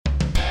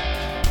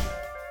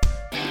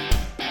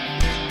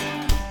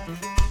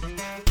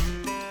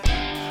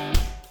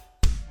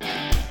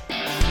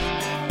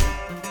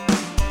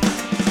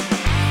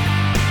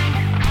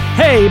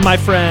Hey, my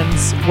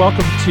friends.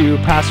 Welcome to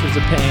Pastors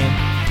of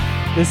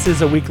Pain. This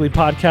is a weekly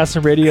podcast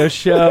and radio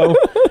show.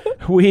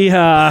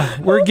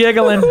 We're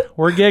giggling.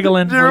 We're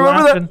giggling. Do you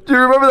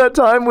remember that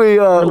time we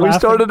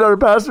started our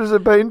Pastors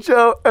of Pain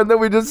show and then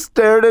we just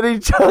stared at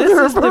each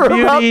other for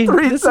about 3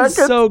 seconds? This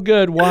is so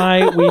good.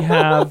 Why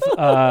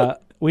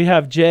we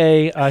have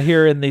Jay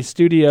here in the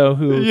studio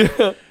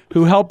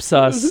who helps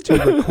us to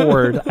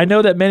record. I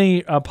know that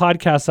many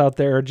podcasts out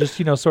there are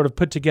just sort of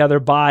put together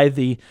by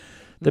the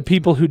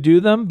people who do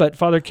them, but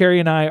Father Kerry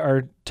and I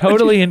are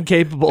totally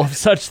incapable of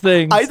such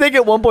things. I think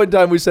at one point in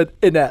time we said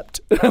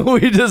inept.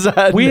 We just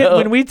had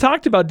when we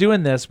talked about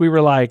doing this, we were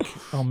like,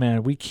 "Oh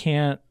man, we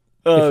can't."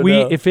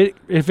 If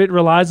it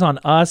relies on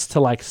us to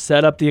like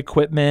set up the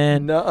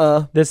equipment,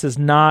 this is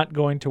not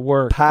going to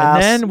work.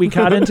 Pass. And then we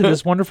got into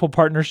this wonderful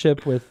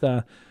partnership with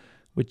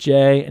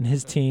Jay and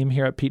his team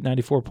here at Pete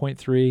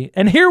 94.3,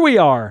 and here we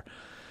are.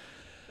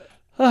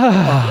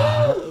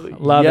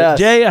 Love it.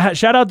 Jay,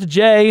 shout out to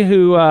Jay,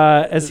 who,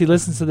 as he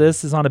listens to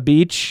this, is on a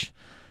beach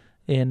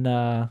in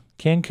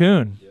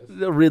Cancun.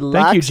 Relaxing.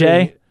 Thank you,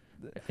 Jay.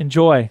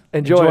 Enjoy.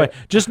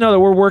 Just know that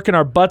we're working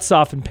our butts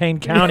off in Payne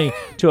County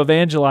to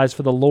evangelize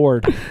for the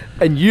Lord.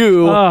 And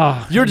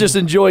you're just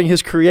enjoying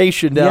his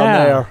creation down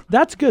there.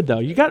 That's good,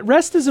 though.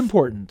 Rest is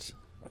important.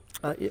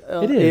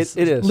 It is.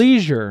 It is.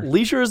 Leisure.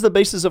 Leisure is the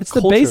basis of culture.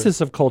 It's the basis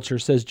of culture,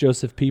 says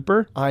Joseph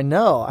Pieper. I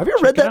know. Have you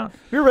ever read that? Have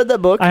you ever read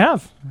that book? I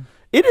have.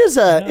 It is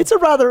it's a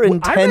rather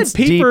intense. I read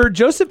Pieper.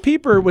 Joseph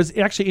Pieper was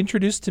actually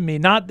introduced to me.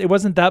 It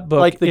wasn't that book.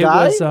 Like the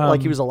guy?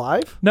 Like he was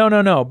alive?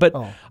 No. But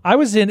I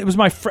was it was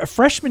my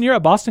freshman year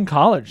at Boston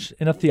College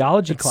in a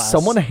theology class.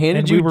 Someone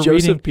handed you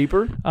Joseph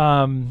Pieper?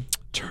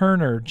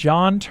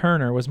 John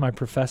Turner was my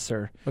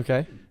professor.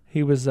 Okay.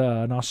 He was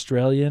an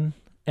Australian.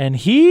 And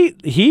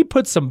he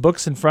put some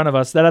books in front of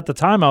us that at the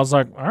time I was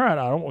like, all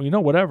right,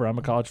 whatever. I'm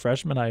a college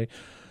freshman.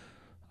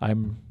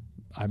 I'm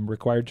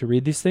required to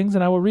read these things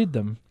and I will read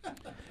them.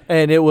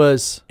 And it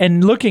was...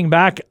 And looking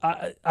back,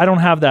 I don't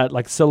have that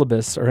like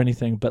syllabus or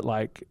anything, but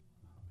like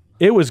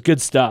it was good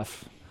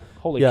stuff.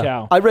 Holy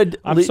cow.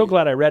 I'm so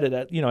glad I read it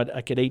at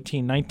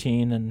 18,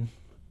 19, and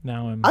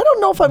now I'm... I don't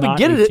know if I would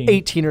get 18. It at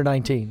 18 or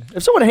 19.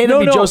 If someone handed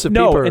me Joseph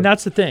Pieper... No, and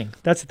that's the thing.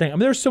 I mean,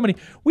 there's so many...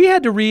 We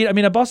had to read... I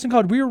mean, at Boston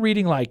College, we were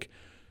reading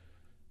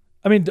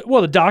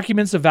the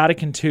documents of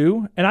Vatican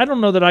II, and I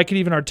don't know that I could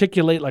even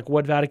articulate like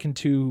what Vatican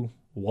II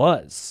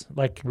was.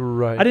 Like,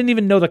 right. I didn't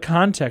even know the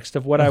context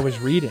of what I was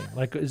reading.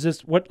 Like,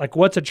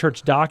 what's a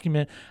church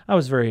document? I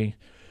was very...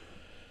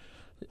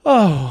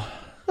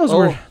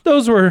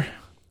 Those were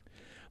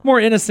more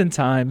innocent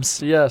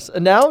times. Yes.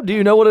 And now, do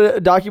you know what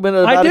a document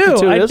of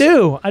Vatican II is?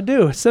 I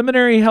do.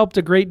 Seminary helped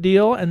a great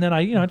deal, and then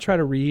I try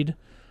to read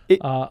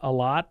a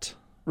lot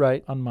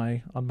on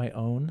my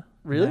own.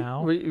 Really?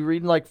 Now. Were you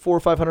reading like 400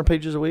 or 500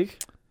 pages a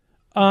week?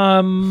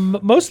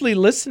 Mostly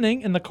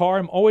listening in the car.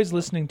 I'm always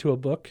listening to a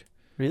book.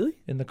 Really?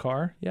 In the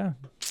car, yeah.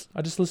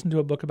 I just listened to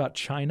a book about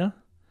China.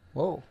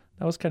 Whoa.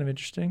 That was kind of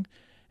interesting.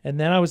 And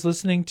then I was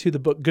listening to the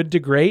book Good to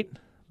Great,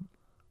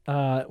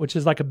 which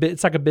is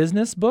it's like a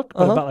business book,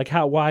 but about like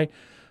why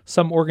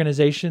some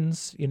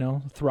organizations,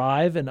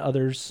 thrive and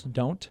others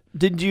don't.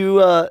 Did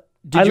you I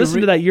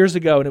listened to that years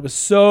ago, and it was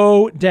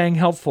so dang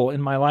helpful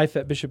in my life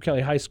at Bishop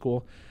Kelly High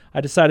School.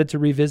 I decided to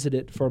revisit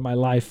it for my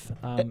life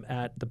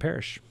at the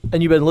parish.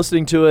 And you've been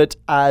listening to it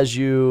as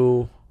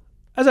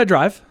I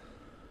drive.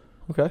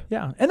 Okay.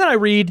 Yeah. And then I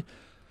read.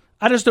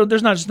 I just don't,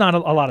 there's not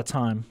a lot of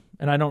time,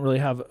 and I don't really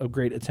have a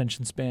great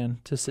attention span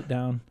to sit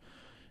down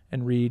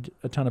and read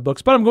a ton of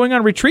books. But I'm going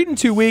on retreat in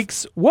 2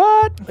 weeks.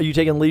 What? Are you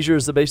taking Leisure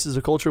as the Basis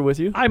of Culture with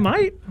you? I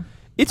might.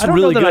 It's I don't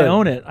really know that good. I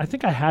own it. I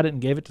think I had it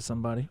and gave it to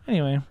somebody.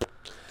 Anyway,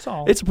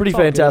 it's a pretty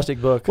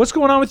fantastic book. What's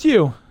going on with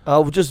you?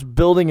 Just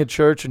building a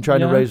church and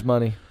trying to raise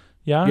money.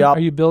 Yeah? Yep. Are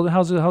you building?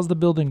 How's the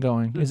building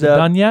going? Is it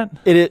done yet?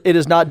 It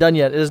is not done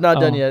yet. It is not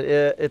done yet.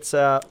 It's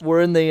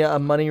we're in the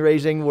money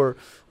raising. We're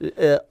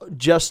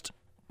just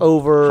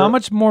over. How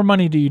much more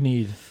money do you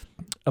need,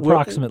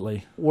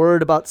 approximately? We're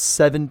at about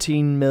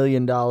 $17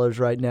 million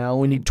right now.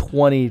 We need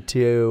 20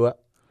 to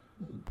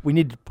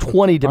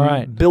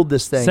build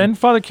this thing. Send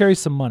Father Kerry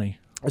some money.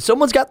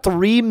 Someone's got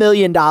 $3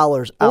 million out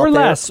or there,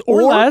 less, or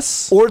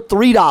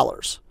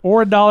 $3,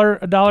 or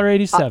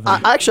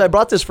 $1.87. Actually, I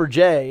brought this for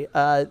Jay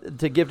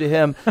to give to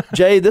him.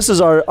 Jay, this is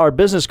our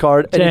business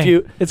card, and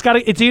Jay,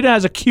 it even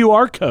has a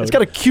QR code. It's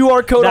got a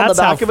QR code on the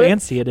back of it.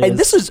 That's how fancy it is. And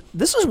this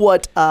is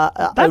what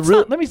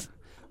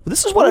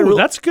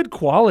That's good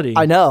quality.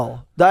 I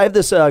know. I have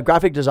this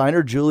graphic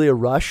designer, Julia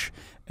Rush.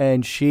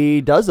 And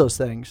she does those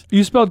things.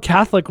 You spelled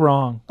Catholic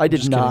wrong. I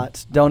did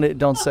not.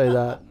 Don't say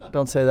that.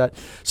 Don't say that.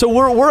 So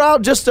we're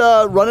out just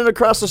running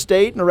across the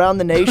state and around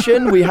the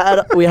nation. we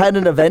had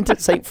an event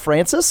at St.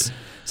 Francis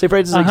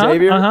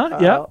Xavier.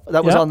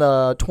 That was on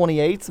the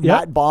 28th.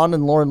 Matt Bond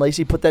and Lauren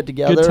Lacey put that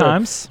together. Good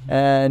times.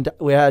 And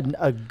we had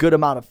a good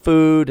amount of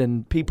food,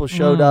 and people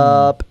showed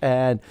up,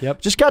 and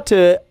just got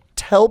to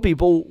tell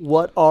people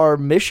what our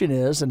mission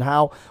is and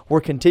how we're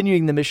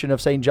continuing the mission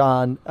of St.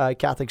 John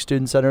Catholic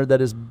Student Center that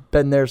has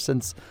been there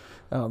since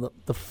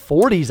The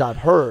 40s I've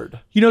heard.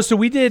 So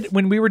we did,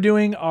 when we were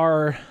doing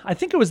I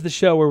think it was the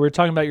show where we were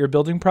talking about your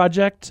building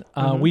project.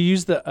 We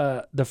used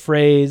the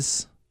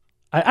phrase,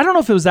 I don't know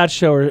if it was that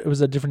show or it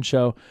was a different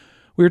show.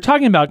 We were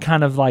talking about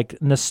kind of like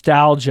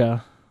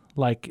nostalgia,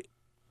 like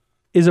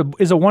is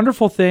a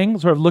wonderful thing,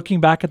 sort of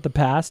looking back at the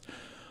past.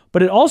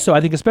 But it also,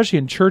 I think, especially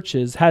in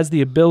churches, has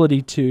the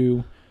ability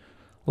to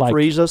like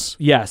freeze us.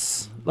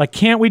 Yes. Like,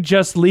 can't we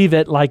just leave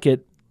it like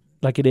it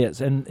is?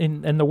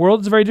 And the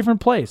world is a very different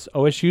place.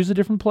 OSU is a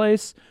different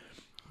place.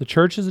 The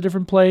church is a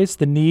different place.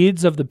 The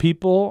needs of the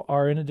people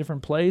are in a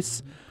different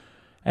place.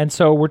 And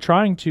so we're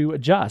trying to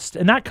adjust.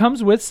 And that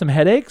comes with some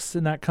headaches,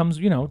 and that comes,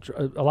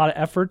 a lot of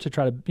effort to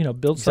try to,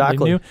 build something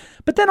new.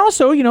 But then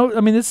also,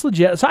 it's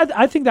legit. So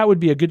I think that would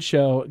be a good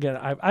show. Again,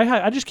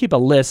 I just keep a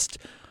list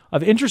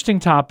of interesting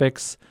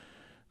topics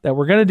that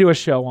we're going to do a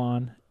show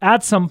on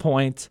at some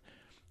point,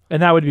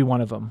 and that would be one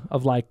of them,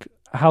 of like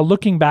how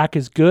looking back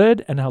is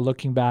good and how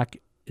looking back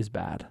is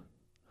bad.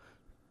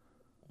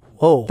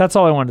 Whoa. That's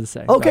all I wanted to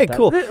say. Okay,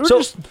 cool.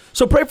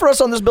 So pray for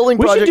us on this building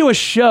project. We should do a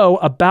show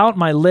about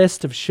my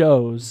list of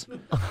shows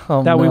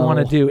that we want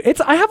to do.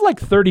 I have like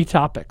 30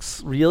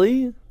 topics.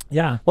 Really?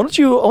 Yeah. Why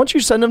don't you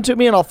send them to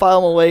me and I'll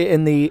file them away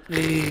in the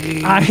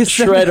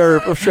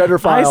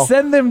shredder file. I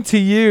send them to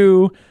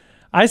you.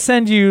 I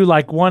send you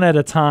like one at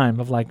a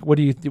time of like, what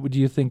do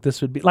you think this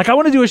would be? Like, I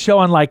want to do a show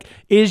on like,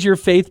 is your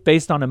faith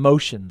based on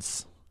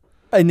emotions?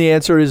 And the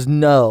answer is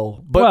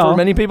no. But for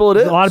many people it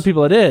is. A lot of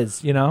people it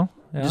is, Yeah.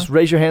 Just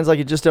raise your hands like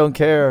you just don't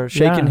care.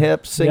 Shaking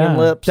hips, singing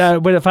lips.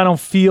 But if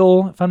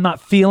I'm not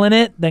feeling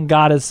it, then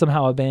God has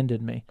somehow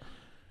abandoned me.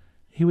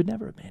 He would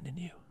never abandon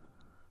you.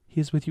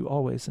 He is with you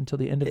always until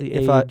the end of the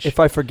age. If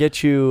I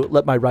forget you,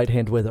 let my right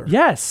hand wither.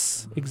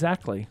 Yes,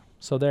 exactly.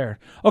 So there.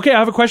 Okay, I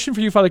have a question for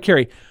you, Father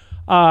Carey.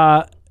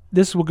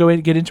 This will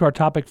get into our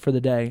topic for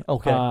the day.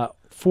 Okay.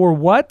 For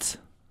what,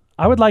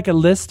 I would like a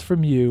list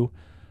from you,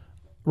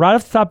 right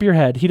off the top of your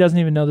head. He doesn't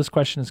even know this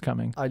question is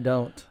coming. I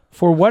don't.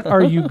 For what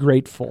are you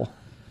grateful?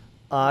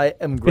 I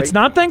am grateful. It's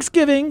not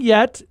Thanksgiving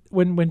yet,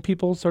 when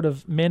people sort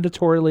of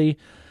mandatorily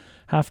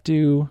have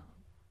to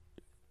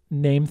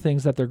name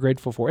things that they're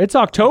grateful for. It's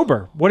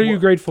October. What are you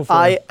grateful for?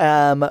 I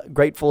am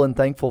grateful and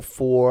thankful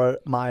for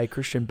my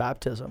Christian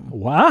baptism.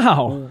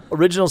 Wow.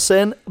 Original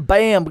sin,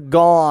 bam,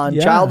 gone.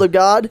 Yeah. Child of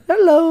God,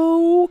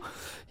 hello.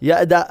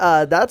 Yeah,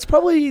 that's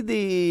probably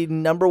the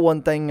number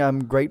one thing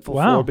I'm grateful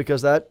for,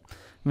 because I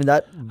would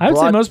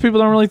say most people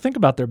don't really think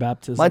about their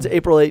baptism. Mine's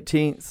April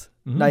 18th,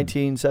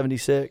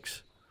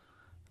 1976.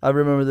 I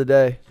remember the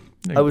day.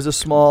 I was a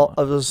small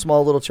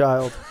little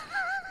child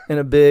in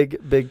a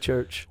big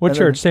church. What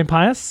church? St.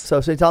 Pius?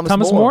 So St.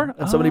 Thomas More.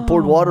 And somebody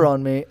poured water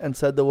on me and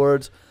said the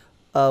words,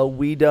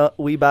 we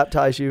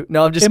baptize you.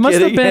 No, I'm just kidding. It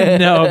must have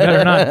been, no,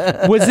 better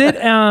not. Was it,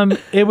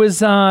 it was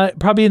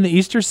probably in the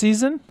Easter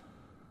season?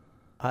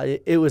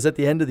 It was at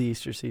the end of the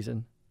Easter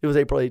season. It was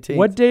April 18th.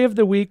 What day of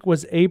the week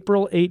was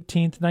April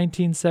 18th,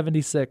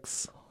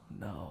 1976?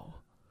 No.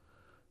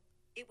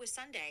 It was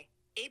Sunday.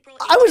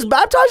 I was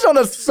baptized on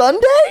a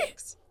Sunday?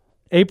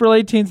 April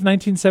 18th,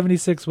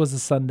 1976 was a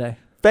Sunday.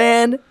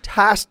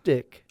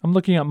 Fantastic. I'm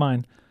looking at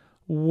mine.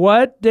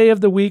 What day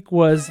of the week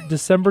was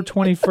December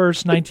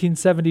 21st,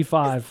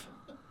 1975?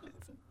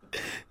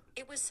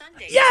 It was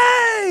Sunday.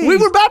 Yay! We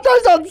were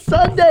baptized on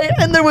Sunday,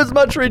 and there was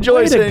much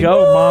rejoicing. Way to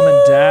go, Mom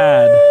and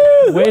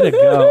Dad. Way to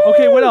go.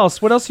 Okay, what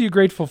else? What else are you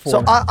grateful for?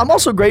 So I'm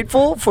also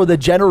grateful for the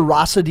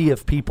generosity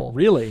of people.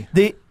 Really?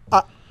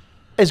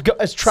 As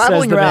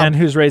traveling Says the around, man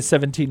who's raised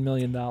 $17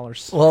 million.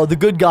 Well, the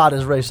good God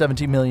has raised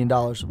 $17 million.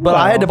 But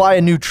I had to buy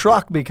a new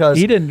truck because...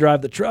 He didn't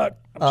drive the truck.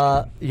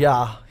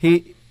 Yeah.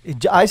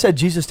 I said,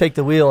 Jesus, take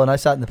the wheel, and I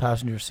sat in the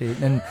passenger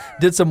seat and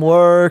did some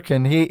work,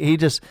 and he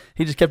just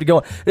kept it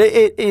going.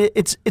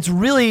 It's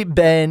really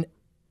been...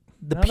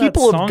 The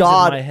people of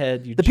God...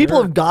 The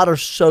people of God are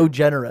so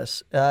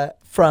generous.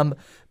 From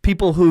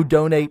people who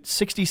donate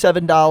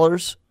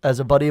 $67, as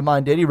a buddy of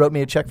mine did. He wrote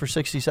me a check for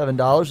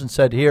 $67 and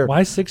said, here.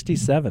 Why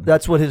 67?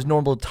 That's what his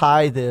normal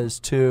tithe is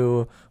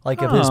to,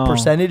 of his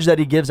percentage that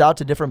he gives out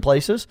to different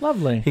places.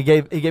 Lovely. He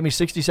gave me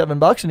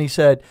 $67 and he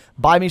said,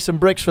 buy me some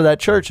bricks for that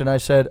church. And I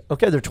said,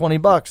 okay, they're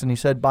 $20. And he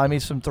said, buy me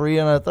some 3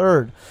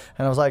 1/3.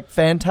 And I was like,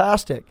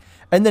 fantastic.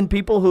 And then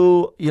people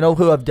who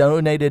have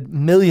donated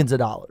millions of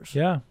dollars.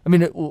 Yeah. I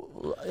mean,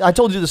 I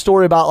told you the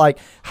story about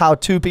how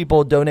 2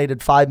 people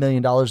donated $5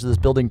 million to this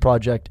building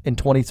project in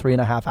 23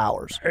 and a half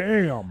hours.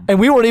 Damn. And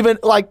we weren't even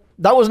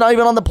that was not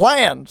even on the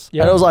plans.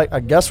 Yeah. And I was like, I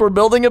guess we're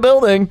building a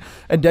building.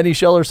 And Denny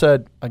Scheller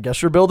said, I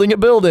guess you're building a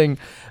building.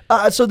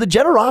 So the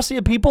generosity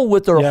of people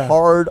with their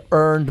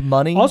hard-earned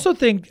money. Also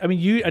I know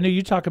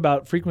you talk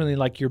about frequently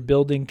your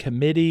building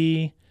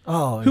committee.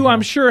 Oh, who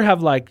I'm sure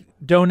have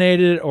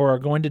donated or are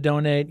going to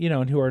donate,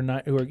 and who are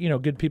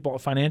good people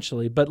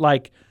financially. But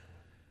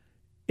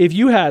if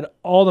you had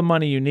all the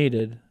money you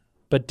needed,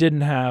 but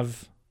didn't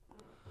have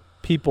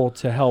people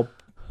to help,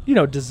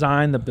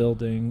 design the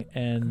building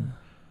and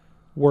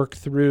work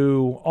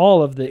through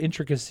all of the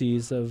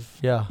intricacies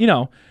of,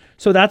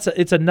 So that's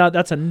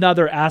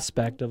another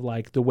aspect of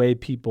like the way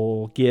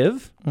people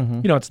give.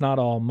 You know, it's not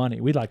all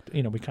money. We like,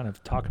 you know, we kind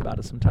of talk about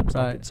it sometimes.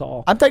 Like it's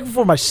all. I'm thankful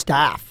for my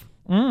staff.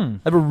 I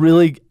have a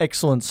really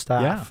excellent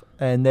staff,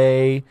 and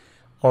they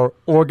are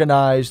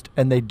organized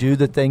and they do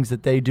the things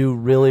that they do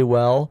really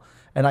well.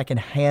 And I can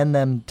hand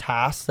them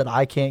tasks that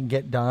I can't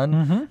get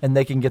done, and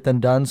they can get them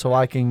done, so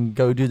I can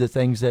go do the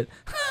things that,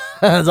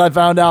 as I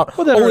found out,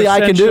 only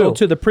I can do.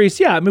 To the priest,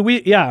 yeah. I mean,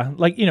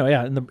 like you know,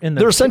 in the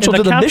they're essential in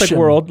the to the Catholic mission.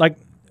 world. Like,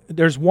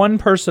 there's one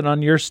person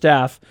on your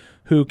staff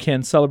who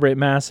can celebrate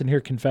Mass and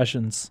hear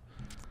confessions.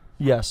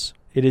 Yes,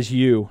 it is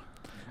you.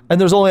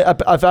 And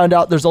I found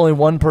out there's only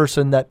one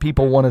person that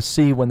people want to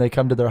see when they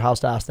come to their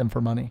house to ask them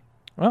for money.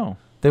 Oh,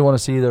 they want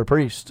to see their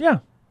priest. Yeah.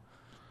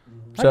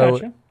 So, I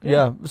got you.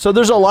 Yeah. So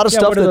there's a lot of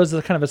stuff. What are those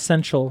kind of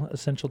essential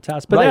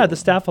tasks? But the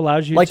staff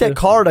allows you like that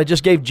card I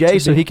just gave Jay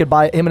so he could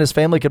buy, him and his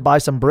family could buy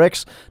some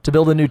bricks to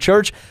build a new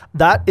church.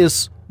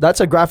 That's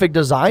a graphic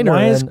desigger.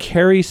 Why is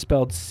Carrie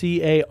spelled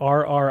Carrie?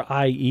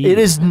 It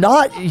is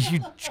not.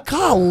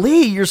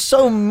 Golly, you're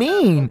so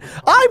mean.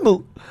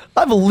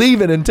 I'm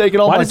leaving and taking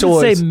all my toys.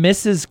 Why does it say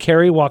Mrs.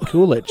 Carrie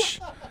Wakulich?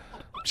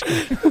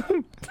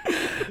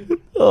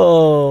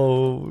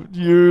 Oh,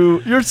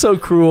 you're so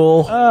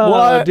cruel.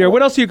 Oh, dear.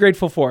 What else are you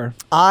grateful for?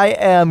 I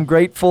am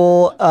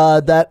grateful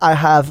that I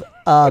have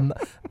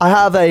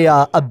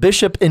a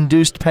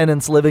bishop-induced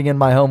penance living in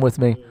my home with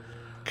me.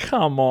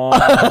 Come on.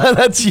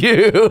 That's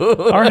you.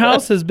 Our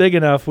house is big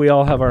enough. We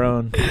all have our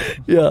own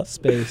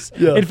space.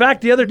 Yeah. In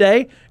fact, the other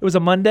day, it was a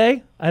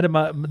Monday.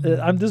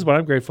 This is what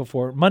I'm grateful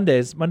for.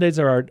 Mondays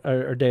are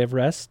our day of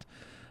rest.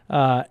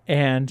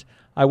 And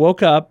I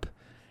woke up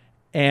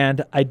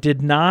and I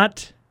did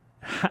not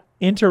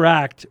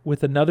interact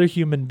with another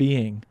human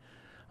being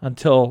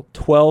until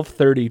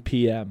 12:30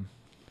 p.m.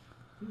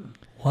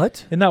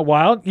 What? Isn't that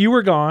wild? You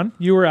were gone.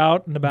 You were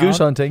out and about. Goose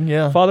hunting,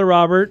 yeah. Father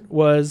Robert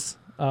was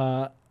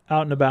out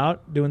and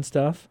about doing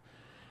stuff.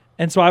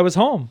 And so I was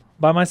home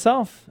by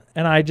myself.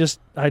 And I just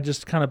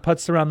kind of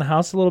putzed around the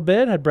house a little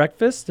bit, had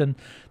breakfast, and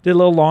did a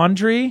little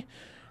laundry.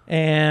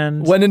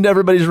 And went into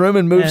everybody's room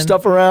and moved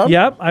stuff around?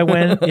 Yep. I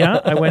went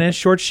in,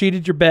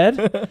 short-sheeted your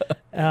bed,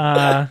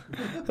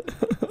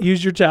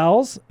 used your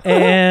towels.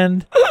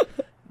 And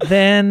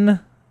then,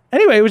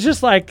 anyway, it was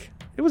just like,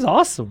 it was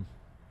awesome.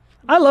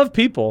 I love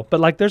people, but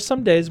like there's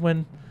some days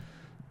when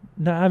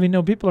not having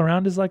no people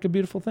around is like a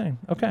beautiful thing.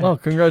 Okay. Well,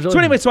 congratulations. So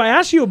anyway, I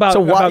asked you about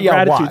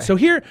gratitude.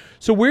 Why?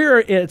 So we're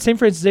at St.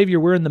 Francis Xavier.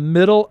 We're in the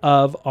middle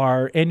of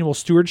our annual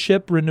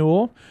stewardship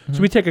renewal. Mm-hmm.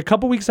 So we take a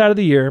couple weeks out of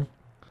the year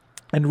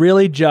and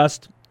really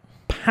just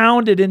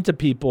pound it into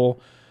people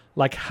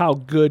like how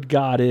good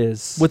God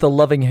is. With a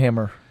loving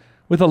hammer.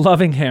 With a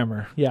loving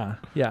hammer. Yeah.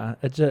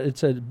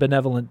 It's a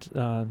benevolent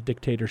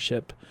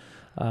dictatorship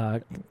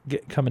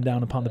coming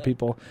down upon the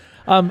people.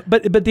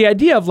 But the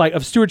idea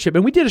of stewardship,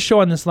 and we did a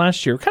show on this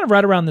last year, kind of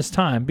right around this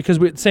time, because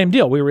same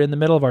deal. We were in the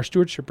middle of our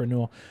stewardship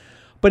renewal.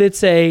 But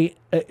it's the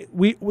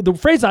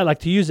phrase I like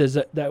to use is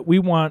that we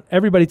want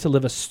everybody to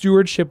live a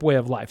stewardship way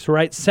of life. So,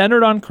 right,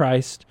 centered on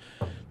Christ,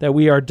 that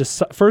we are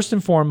first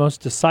and foremost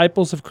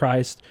disciples of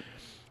Christ.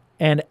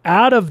 And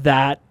out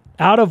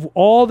of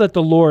all that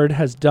the Lord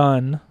has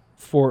done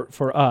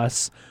for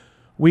us,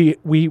 we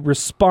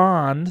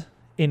respond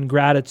in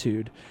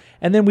gratitude.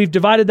 And then we've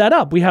divided that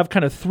up. We have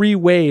kind of 3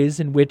 ways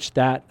in which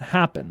that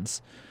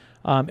happens.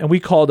 And we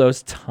call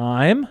those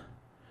time,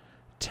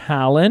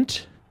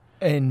 talent,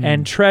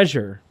 and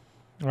treasure.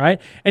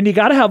 Right? And you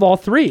got to have all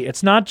 3.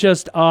 It's not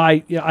just,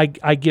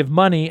 I give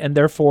money and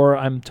therefore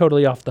I'm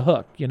totally off the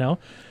hook, you know?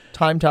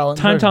 Time, talent,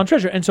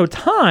 treasure. And so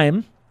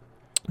time,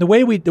 the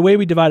way we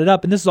divide it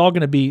up, and this will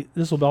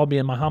all be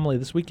in my homily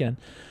this weekend.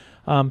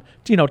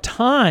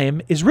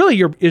 Time is really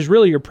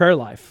your prayer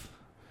life.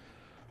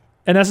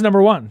 And that's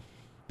number 1.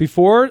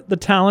 Before the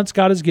talents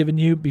God has given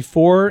you,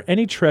 before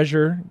any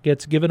treasure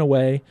gets given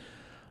away,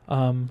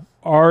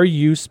 are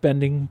you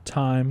spending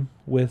time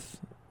with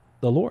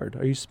the Lord?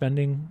 Are you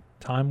spending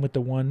time with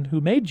the one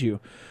who made you?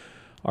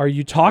 Are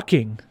you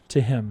talking to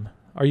him?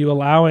 Are you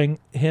allowing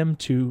him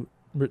to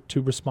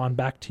respond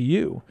back to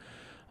you?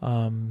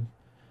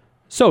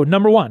 So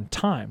number 1,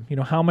 time.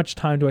 How much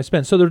time do I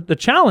spend? So the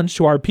challenge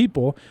to our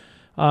people,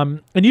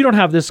 and you don't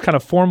have this kind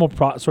of formal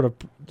sort of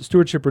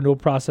stewardship renewal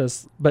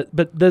process, but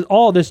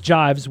all this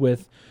jives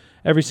with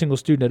every single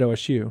student at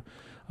OSU.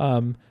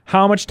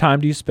 How much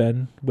time do you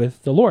spend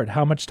with the Lord?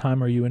 How much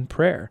time are you in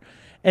prayer?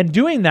 And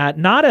doing that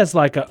not as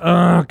like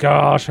oh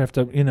gosh, I have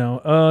to,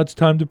 it's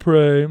time to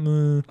pray.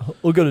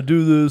 I got to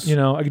do this.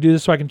 I can do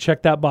this so I can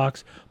check that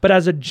box, but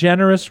as a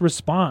generous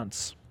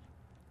response.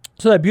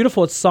 So that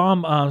beautiful, it's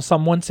Psalm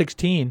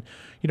 116.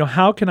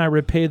 How can I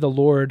repay the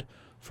Lord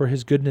for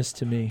his goodness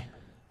to me?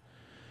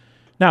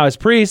 Now, as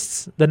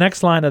priests, the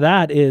next line of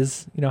that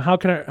is, how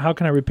can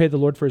I repay the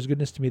Lord for his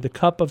goodness to me? The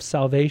cup of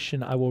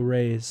salvation I will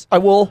raise. I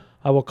will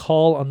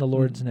call on the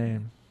Lord's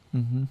name.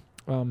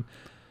 Mm-hmm.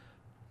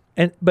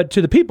 But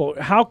to the people,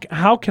 how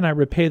can I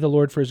repay the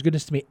Lord for his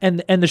goodness to me?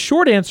 And the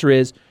short answer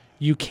is,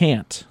 you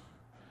can't.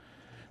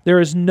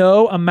 There is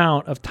no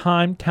amount of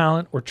time,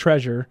 talent, or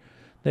treasure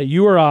that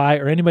you or I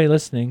or anybody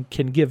listening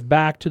can give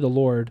back to the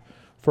Lord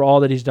for all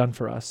that he's done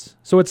for us.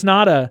 So it's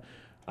not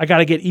I got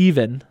to get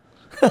even.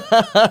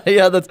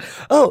 Yeah,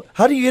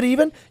 how do you get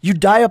even? You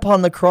die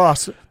upon the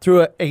cross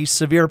through a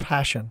severe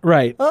passion.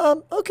 Right.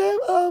 Okay.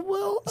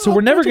 Well. So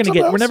we're never going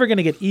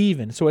to get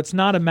even. So it's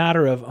not a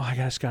matter of, I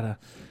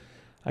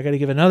gotta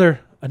give another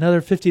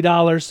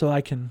 $50 so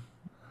I can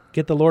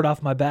get the Lord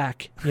off my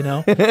back,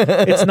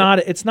 It's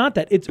not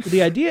that.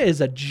 The idea is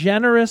a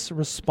generous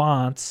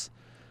response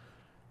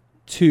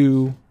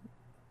to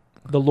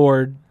the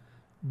Lord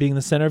being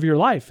the center of your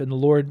life and the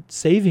Lord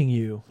saving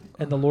you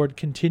and the Lord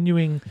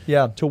continuing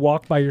to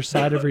walk by your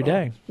side every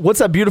day. What's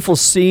that beautiful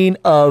scene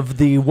of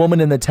the woman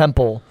in the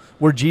temple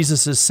where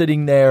Jesus is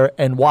sitting there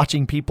and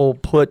watching people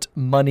put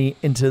money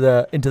into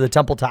the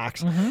temple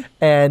tax,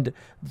 and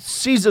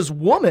sees this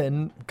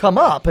woman come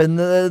up, and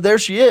there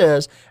she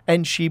is,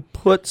 and she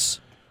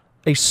puts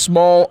a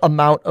small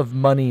amount of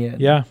money in.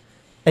 Yeah.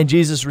 And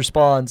Jesus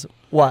responds,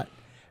 what?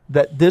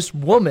 That this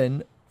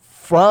woman,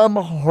 from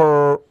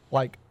her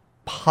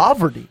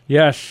poverty.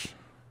 Yes.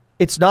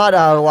 It's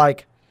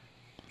not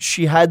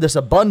she had this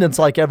abundance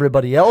like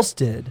everybody else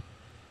did.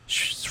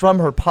 It's from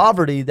her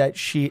poverty that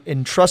she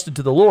entrusted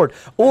to the Lord.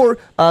 Or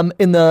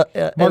in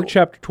the Mark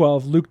chapter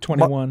 12, Luke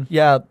 21.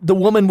 The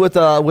woman with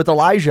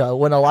Elijah,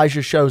 when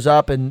Elijah shows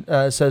up and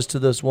says to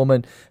this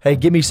woman, "Hey,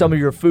 give me some of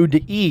your food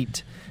to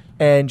eat."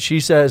 And she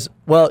says,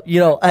 "Well,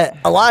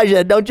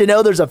 Elijah, don't you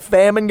know there's a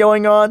famine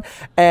going on?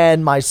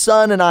 And my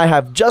son and I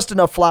have just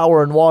enough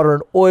flour and water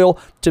and oil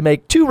to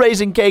make 2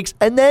 raisin cakes,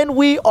 and then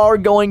we are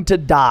going to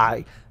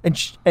die." And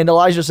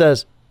Elijah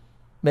says,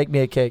 "Make me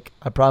a cake.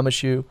 I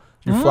promise you,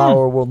 your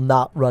flour will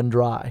not run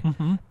dry."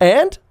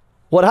 And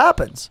what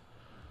happens?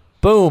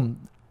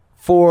 Boom!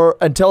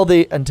 Until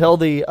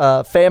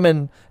the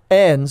famine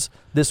ends,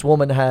 this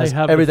woman has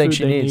everything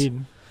she needs.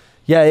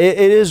 Yeah, it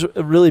is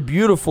really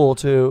beautiful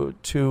to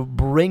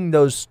bring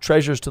those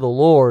treasures to the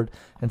Lord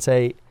and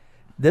say,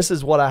 "This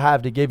is what I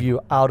have to give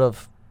you out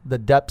of the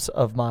depths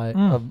of my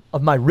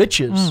of my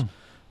riches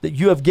that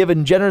you have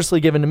generously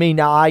given to me.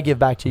 Now I give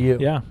back to you."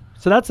 Yeah.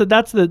 So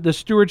that's the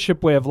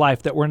stewardship way of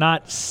life, that we're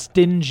not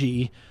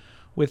stingy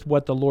with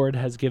what the Lord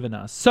has given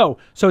us. So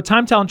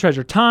time, talent,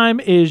 treasure.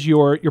 Time is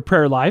your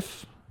prayer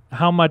life.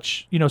 How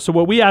much, so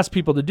what we ask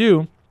people to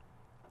do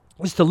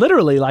is to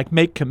literally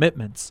make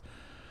commitments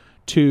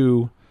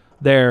to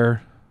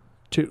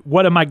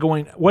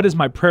what is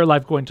my prayer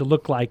life going to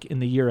look like in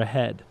the year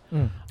ahead?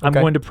 Okay. I'm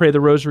going to pray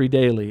the rosary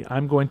daily.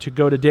 I'm going to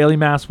go to daily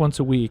mass once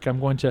a week.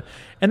 And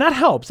that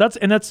helps.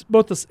 That's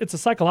both it's a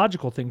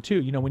psychological thing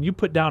too. When you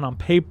put down on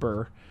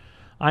paper,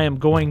 I am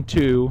going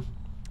to,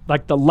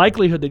 the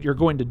likelihood that you're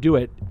going to do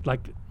it,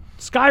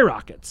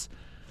 skyrockets,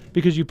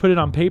 because you put it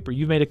on paper.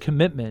 You've made a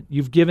commitment.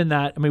 You've given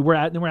that. We're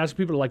asking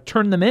people to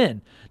turn them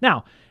in.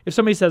 Now, if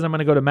somebody says I'm going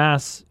to go to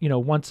mass,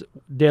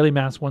 daily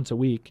mass once a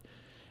week,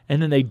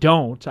 and then they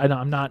don't,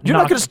 I'm not. You're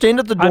not going to stand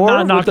at the door.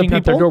 I'm not knocking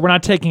at their door. We're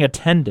not taking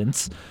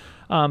attendance.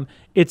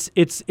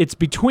 It's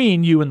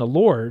between you and the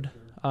Lord,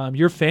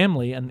 your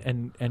family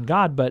and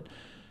God, but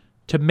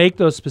to make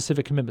those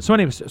specific commitments. So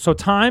anyway, so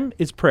time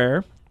is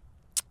prayer,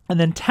 and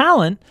then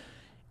talent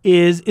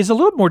is a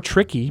little more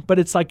tricky, but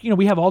it's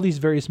we have all these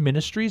various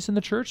ministries in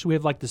the church. So we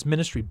have this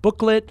ministry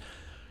booklet.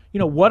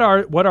 What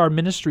are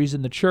ministries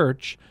in the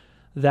church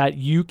that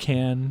you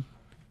can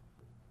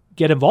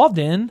get involved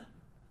in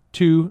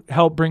to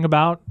help bring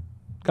about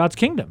God's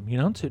kingdom,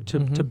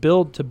 to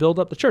build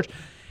up the church.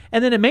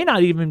 And then it may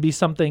not even be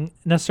something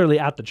necessarily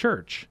at the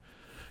church.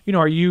 We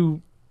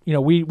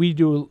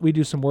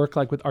do some work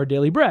with Our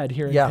Daily Bread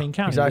here in Payne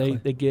County. Exactly.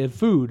 They give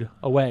food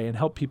away and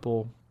help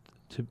people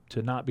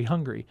to not be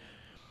hungry.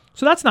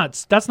 So that's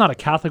not a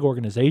Catholic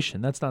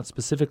organization. That's not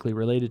specifically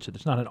related to.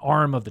 It's not an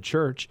arm of the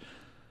church.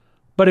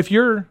 But if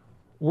you're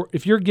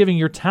giving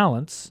your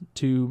talents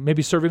to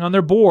maybe serving on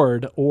their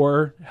board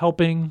or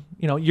helping,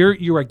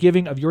 you are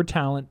giving of your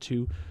talent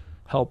to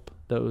help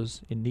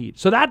those in need.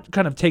 So that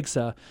kind of takes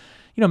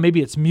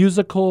maybe it's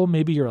musical,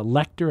 maybe you're a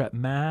lector at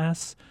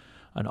mass,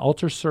 an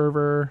altar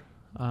server.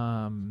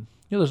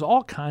 There's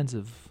all kinds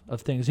of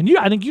things. And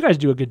I think you guys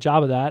do a good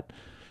job of that.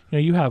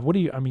 You have,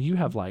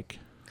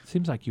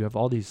 seems like you have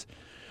all these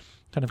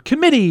kind of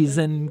committees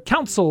and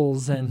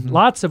councils and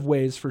lots of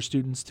ways for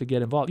students to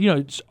get involved.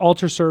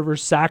 Altar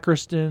servers,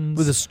 sacristans.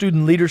 With a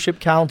student leadership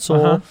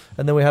council,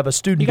 and then we have a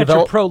student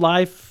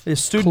pro-life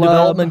student club,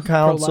 development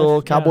council,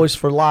 pro-life, Cowboys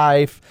for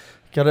Life.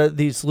 Got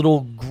these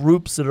little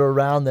groups that are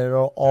around that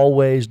are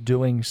always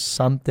doing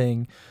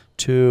something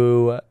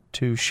to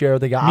share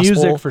the gospel.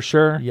 Music for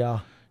sure. Yeah.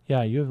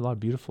 Yeah, you have a lot of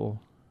beautiful.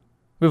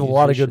 We have a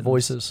lot of good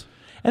voices.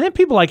 And then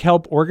people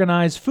help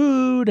organize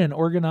food and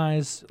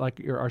organize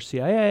your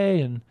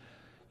RCIA, and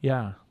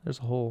there's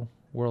a whole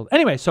world.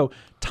 Anyway, so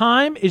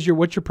time is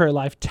what's your prayer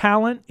life.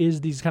 Talent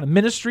is these kind of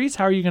ministries.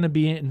 How are you going to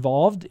be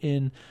involved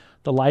in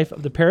the life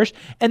of the parish?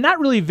 And that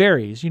really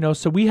varies,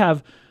 So we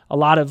have a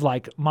lot of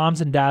moms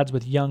and dads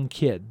with young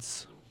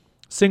kids,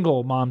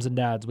 single moms and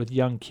dads with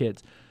young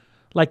kids.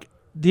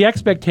 The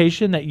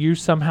expectation that you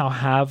somehow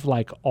have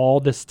all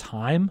this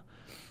time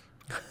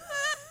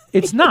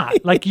It's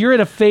not. Like, you're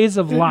in a phase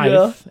of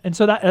life, and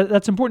so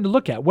that's important to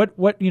look at.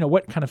 What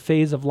kind of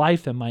phase of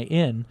life am I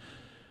in?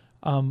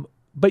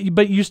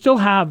 But you still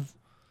have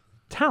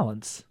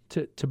talents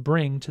to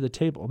bring to the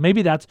table.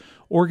 Maybe that's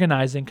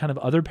organizing kind of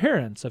other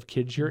parents of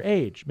kids your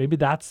age. Maybe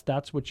that's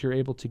what you're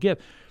able to give.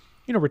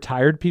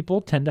 Retired people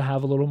tend to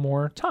have a little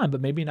more time,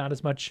 but maybe not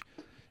as much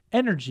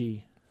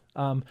energy.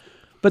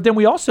 But then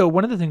we also,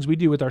 one of the things we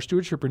do with our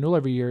stewardship renewal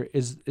every year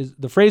is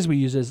the phrase we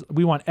use is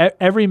we want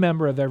every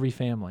member of every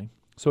family.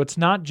 So it's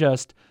not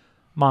just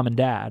mom and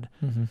dad,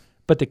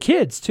 but the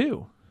kids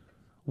too.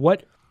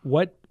 What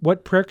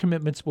prayer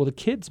commitments will the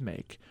kids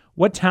make?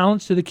 What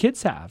talents do the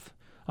kids have?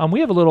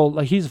 We have a little,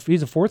 like,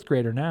 he's a fourth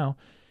grader now.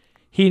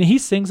 He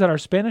sings at our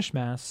Spanish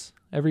mass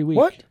every week.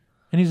 What?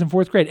 And he's in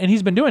fourth grade, and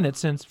he's been doing it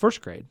since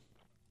first grade.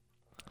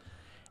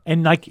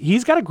 And like,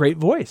 he's got a great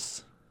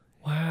voice.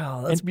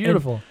 Wow, that's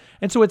beautiful.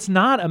 And so it's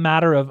not a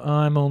matter of,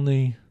 I'm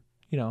only,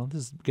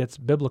 this gets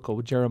biblical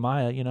with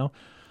Jeremiah,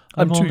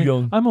 I'm too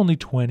young. I'm only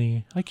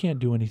 20. I can't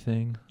do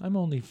anything. I'm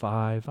only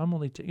 5. I'm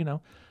only,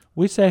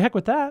 we say, heck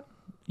with that.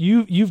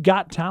 You've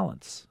got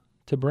talents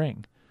to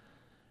bring.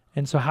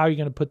 And so how are you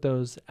going to put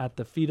those at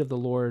the feet of the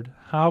Lord?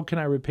 How can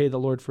I repay the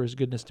Lord for his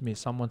goodness to me?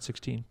 Psalm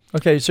 116.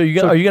 Okay, so are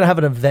you going to have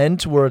an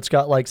event where it's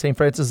got, like, St.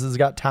 Francis has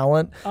got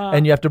talent,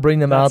 and you have to bring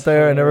them out there,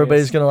 hilarious. And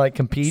everybody's going to, like,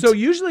 compete? So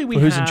usually we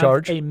who's have in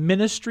charge? A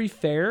ministry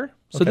fair.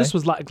 So this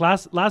was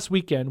last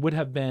weekend would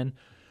have been,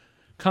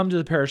 come to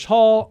the parish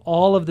hall,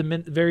 all of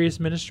the various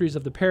ministries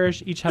of the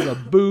parish each have a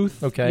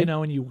booth,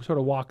 and you sort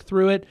of walk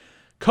through it.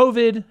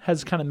 COVID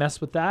has kind of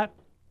messed with that.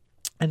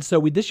 And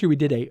so this year we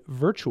did a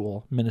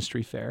virtual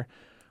ministry fair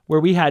where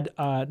we had,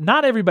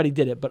 not everybody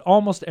did it, but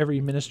almost every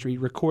ministry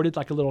recorded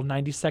like a little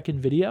 90-second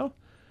video.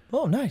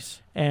 Oh,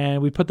 nice.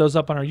 And we put those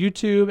up on our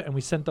YouTube, and we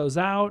sent those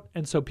out.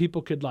 And so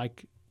people could,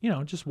 like,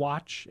 just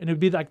watch. And it would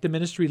be like the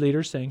ministry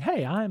leader saying,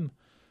 hey, I'm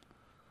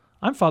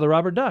Father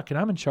Robert Duck, and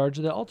I'm in charge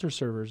of the altar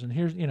servers. And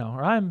here's,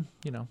 or I'm,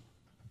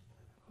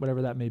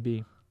 whatever that may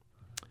be.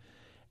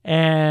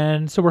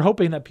 And so we're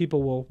hoping that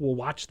people will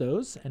watch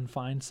those and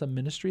find some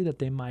ministry that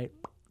they might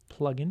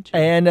plug into.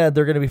 And they're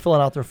going to be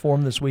filling out their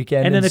form this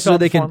weekend, and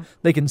then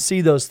they can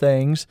see those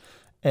things.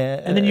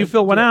 And then you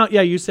fill one out.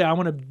 Yeah, you say, I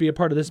want to be a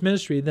part of this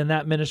ministry. Then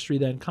that ministry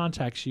then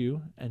contacts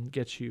you and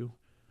gets you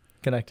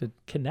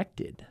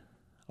connected.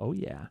 Oh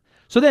yeah.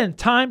 So then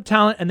time,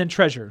 talent, and then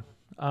treasure.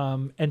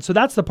 And so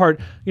that's the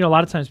part. A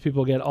lot of times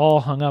people get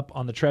all hung up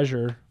on the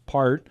treasure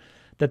part.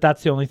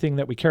 That's the only thing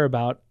that we care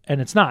about,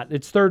 and it's not.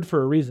 It's third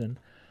for a reason.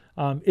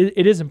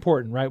 It is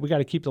important, right? We got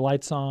to keep the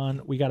lights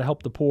on. We got to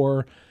help the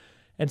poor.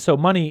 And so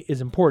money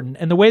is important.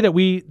 And the way that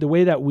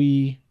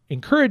we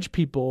encourage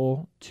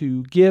people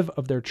to give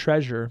of their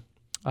treasure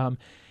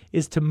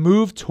is to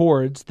move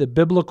towards the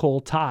biblical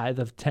tithe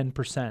of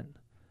 10%.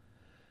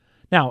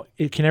 Now,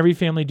 can every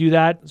family do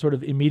that sort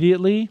of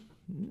immediately?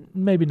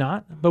 Maybe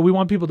not, but we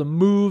want people to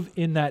move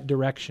in that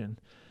direction.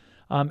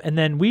 And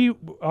then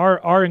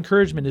our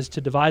encouragement is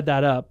to divide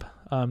that up.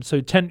 So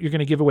you're going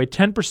to give away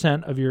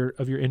 10% of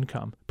your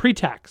income,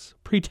 pre-tax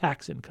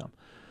income.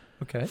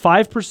 Okay.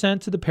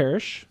 5% to the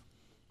parish.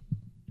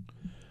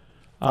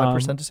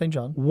 5% to St.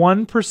 John.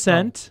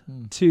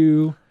 1%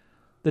 to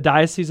the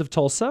Diocese of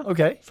Tulsa.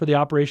 Okay. For the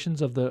operations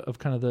of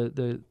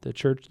the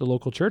church, the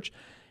local church,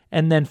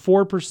 and then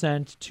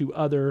 4% to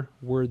other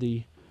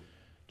worthy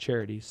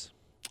charities,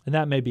 and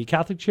that may be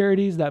Catholic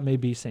charities, that may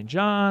be St.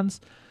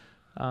 John's,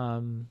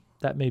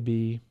 that may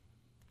be,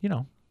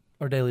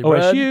 Our Daily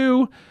Bread.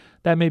 OSU,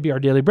 that may be Our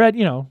Daily Bread.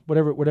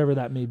 Whatever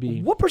that may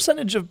be. What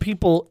percentage of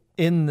people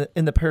in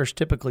the parish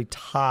typically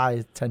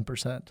tithe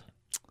 10%?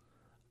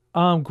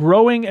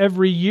 Growing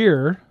every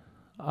year.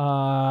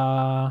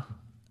 I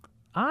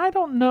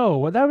don't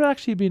know. That would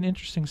actually be an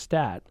interesting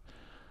stat.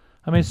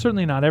 I mean,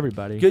 certainly not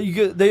everybody.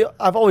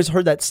 I've always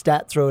heard that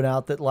stat thrown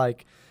out that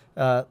like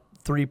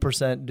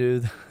 3%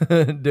 do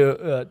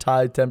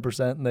tithe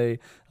 10%, and they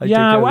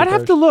I'd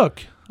have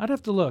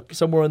to look.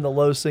 Somewhere in the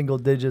low single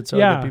digits are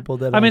the people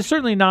that. I mean,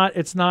 certainly not.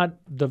 It's not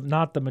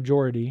the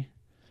majority.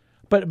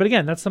 But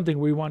again, that's something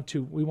we want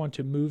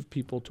to move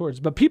people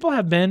towards. But people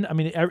have been, I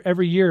mean,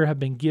 every year have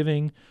been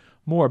giving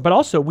more, but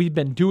also we've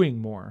been doing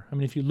more. I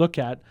mean, if you look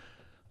at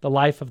the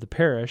life of the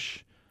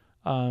parish,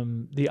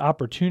 the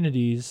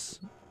opportunities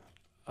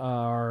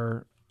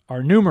are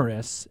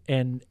numerous,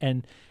 and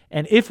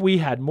if we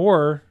had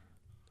more,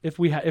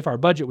 if our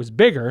budget was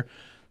bigger,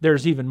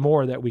 there's even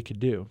more that we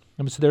could do.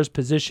 I mean, so there's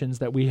positions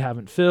that we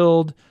haven't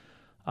filled.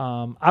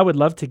 I would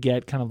love to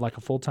get kind of like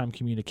a full-time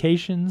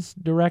communications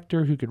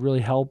director who could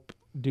really help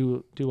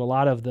do a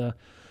lot of the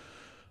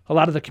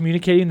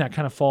communicating that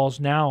kind of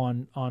falls now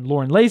on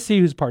Lauren Lacey,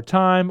 who's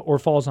part-time, or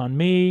falls on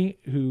me,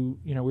 who,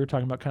 we were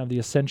talking about kind of the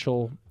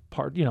essential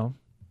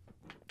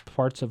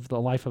parts of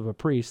the life of a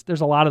priest. There's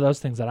a lot of those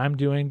things that I'm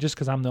doing just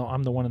because I'm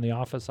the one in the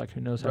office like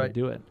who knows how to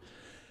do it.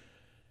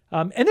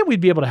 And then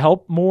we'd be able to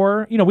help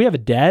more. We have a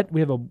debt.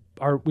 We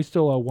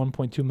still owe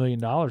 $1.2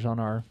 million on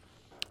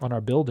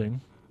our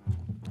building.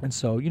 And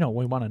so,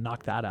 we want to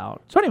knock that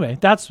out. So anyway,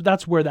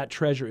 that's where that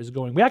treasure is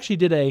going. We actually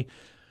did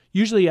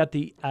usually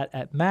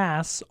at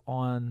Mass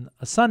on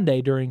a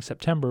Sunday during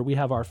September, we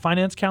have our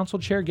finance council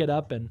chair get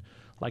up and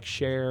like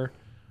share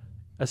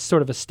a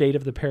sort of a state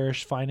of the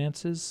parish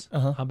finances.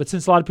 But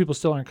since a lot of people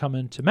still aren't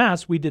coming to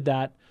Mass, we did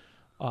that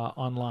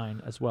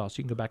online as well. So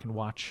you can go back and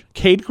watch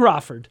Cade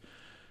Crawford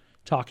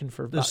talking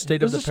for the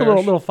state of the just parish.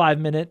 a little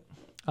 5-minute.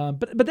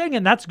 But then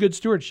again, that's good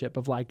stewardship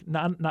of like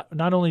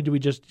not only do we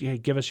just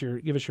give us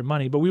your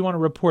money, but we want to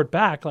report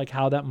back like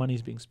how that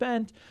money's being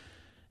spent,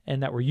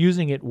 and that we're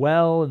using it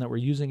well, and that we're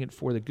using it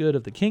for the good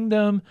of the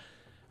kingdom.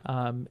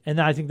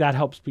 And I think that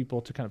helps people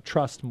to kind of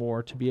trust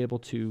more, to be able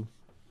to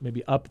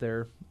maybe up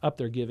their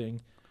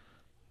giving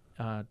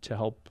to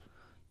help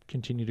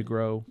continue to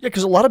grow. Yeah,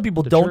 because a lot of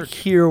people don't church.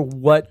 hear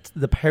what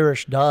the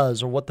parish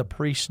does or what the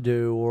priests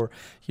do, or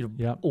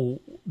or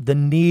the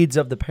needs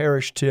of the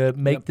parish to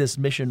make this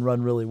mission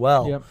run really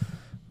well. Yep.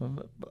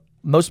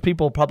 Most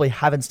people probably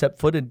haven't stepped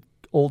foot in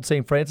Old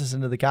St. Francis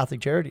into the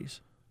Catholic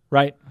Charities.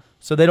 Right.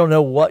 So they don't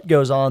know what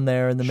goes on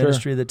there in the Sure.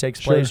 ministry that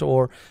takes place,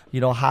 or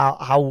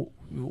how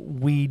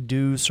we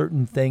do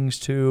certain things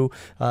to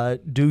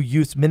do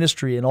youth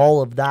ministry, and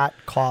all of that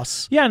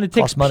costs. Yeah, and it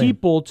takes money.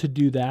 people to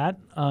do that.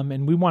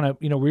 And we want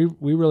to,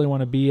 we really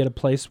want to be at a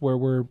place where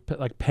we're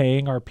like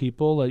paying our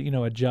people,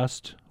 a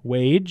just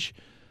wage.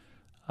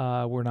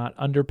 We're not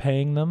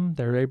underpaying them.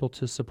 They're able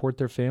to support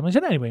their families.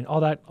 And anyway,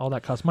 all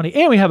that costs money.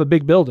 And we have a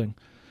big building,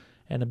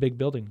 and a big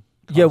building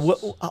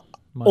costs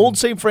money. Old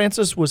St.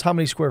 Francis was how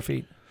many square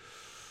feet?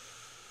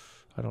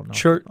 I don't know.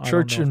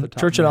 Church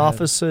and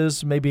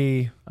offices,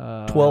 maybe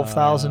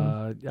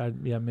 12,000.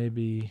 Yeah,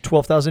 maybe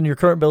 12,000. Your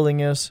current building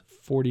is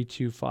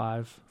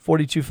 42,500.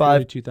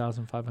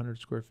 42,500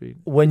 square feet.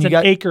 When it's you an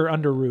got acre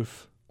under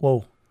roof.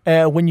 Whoa!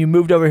 When you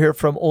moved over here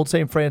from Old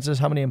St. Francis,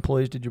 how many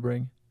employees did you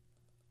bring?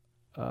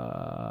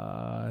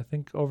 I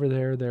think over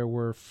there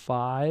were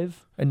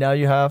 5. And now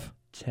you have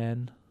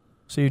 10.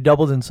 So you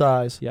doubled in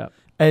size. Yeah.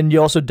 And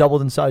you also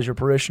doubled in size your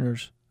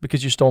parishioners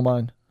because you stole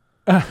mine.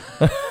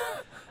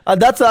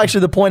 That's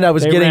actually the point I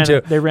was getting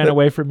to. They ran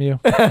away from you.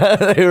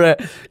 They ran.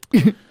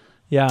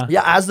 Yeah.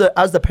 Yeah. As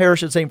the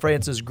parish at St.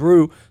 Francis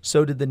grew,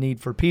 so did the need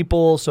for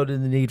people. So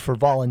did the need for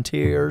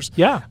volunteers.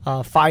 Yeah.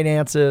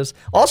 Finances.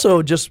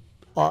 Also, just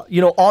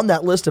on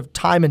that list of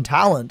time and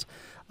talent,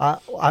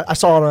 I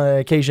saw it on an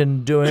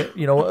occasion doing.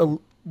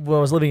 When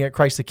I was living at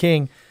Christ the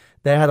King,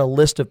 they had a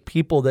list of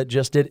people that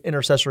just did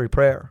intercessory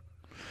prayer.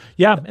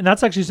 Yeah, and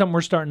that's actually something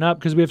we're starting up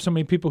because we have so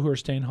many people who are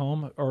staying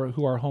home or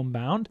who are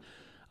homebound.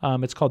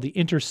 It's called the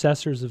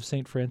Intercessors of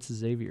St. Francis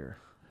Xavier.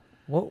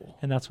 Whoa.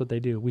 And that's what they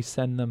do. We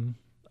send them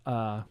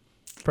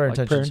prayer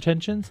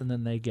intentions, and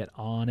then they get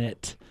on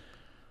it.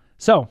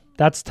 So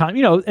that's time.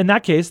 In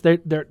that case,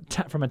 they're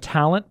from a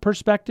talent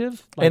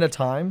perspective. In a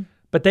time.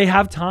 But they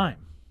have time.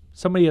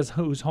 Somebody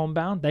who's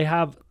homebound, they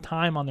have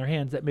time on their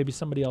hands that maybe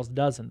somebody else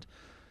doesn't.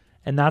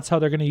 And that's how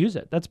they're going to use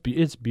it.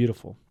 It's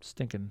beautiful.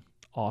 Stinking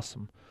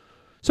awesome.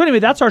 So anyway,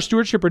 that's our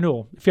stewardship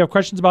renewal. If you have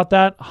questions about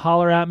that,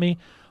 holler at me.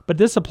 But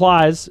this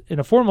applies in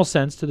a formal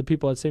sense to the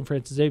people at St.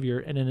 Francis Xavier,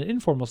 and in an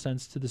informal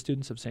sense to the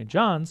students of St.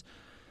 John's,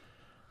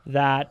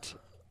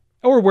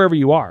 or wherever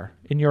you are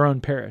in your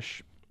own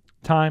parish.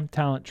 Time,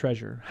 talent,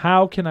 treasure.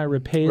 How can I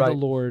repay the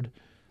Lord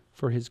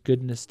for his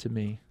goodness to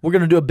me? We're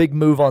going to do a big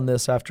move on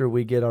this after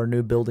we get our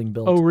new building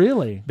built. Oh,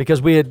 really?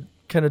 Because we had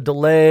kind of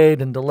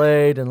delayed, and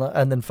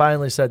then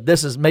finally said,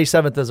 this is May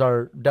 7th is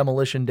our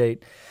demolition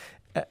date.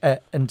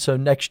 And so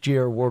next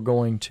year we're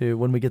going to,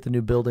 when we get the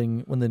new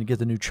building, when they get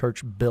the new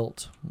church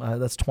built,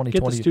 that's 2020.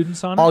 Get the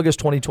students on August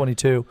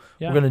 2022.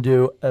 Yeah. We're going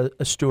to do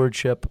a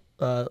stewardship,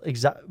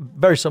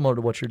 very similar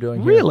to what you're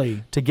doing here.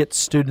 Really? To get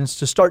students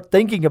to start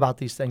thinking about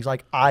these things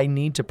like, I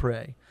need to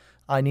pray.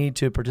 I need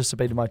to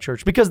participate in my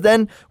church. Because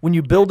then when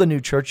you build a new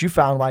church, you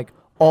found like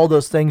all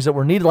those things that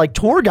were needed, like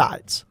tour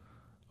guides.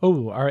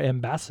 Oh, our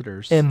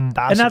ambassadors. And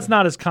that's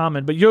not as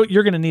common, but you're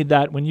going to need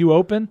that when you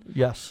open.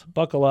 Yes.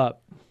 Buckle up.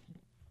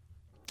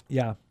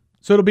 Yeah.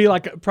 So it'll be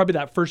like probably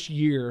that first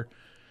year,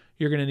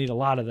 you're going to need a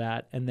lot of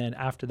that. And then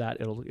after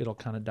that, it'll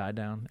kind of die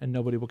down and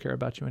nobody will care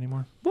about you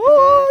anymore.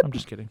 What? I'm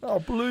just kidding.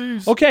 Oh,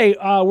 please. Okay.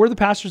 We're the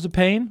Pastors of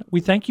Pain.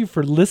 We thank you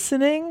for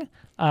listening.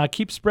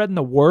 Keep spreading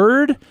the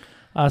word.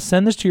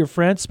 Send this to your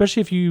friends,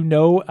 especially if you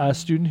know a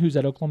student who's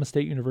at Oklahoma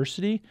State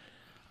University.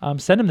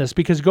 Send them this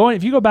because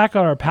if you go back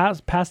on our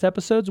past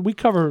episodes, we've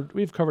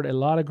covered a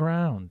lot of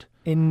ground.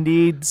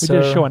 Indeed, we did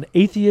a show on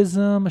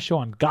atheism, a show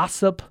on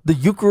gossip, the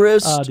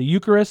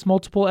Eucharist,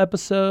 multiple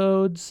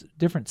episodes,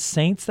 different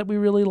saints that we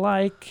really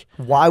like,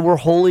 why we're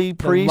holy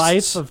priests, the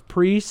life of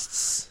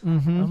priests.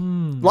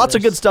 Lots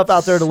of good stuff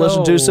out there to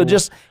listen to. So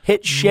just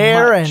hit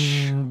share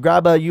and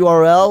grab a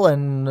URL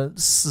and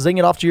zing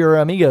it off to your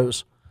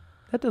amigos.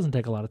 That doesn't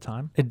take a lot of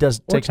time. It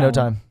takes no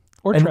time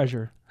or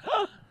treasure.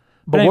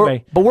 But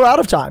anyway, we're out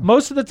of time.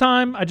 Most of the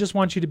time, I just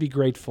want you to be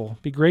grateful.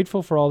 Be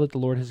grateful for all that the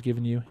Lord has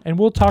given you. And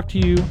we'll talk to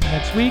you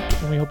next week,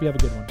 and we hope you have a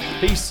good one.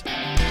 Peace.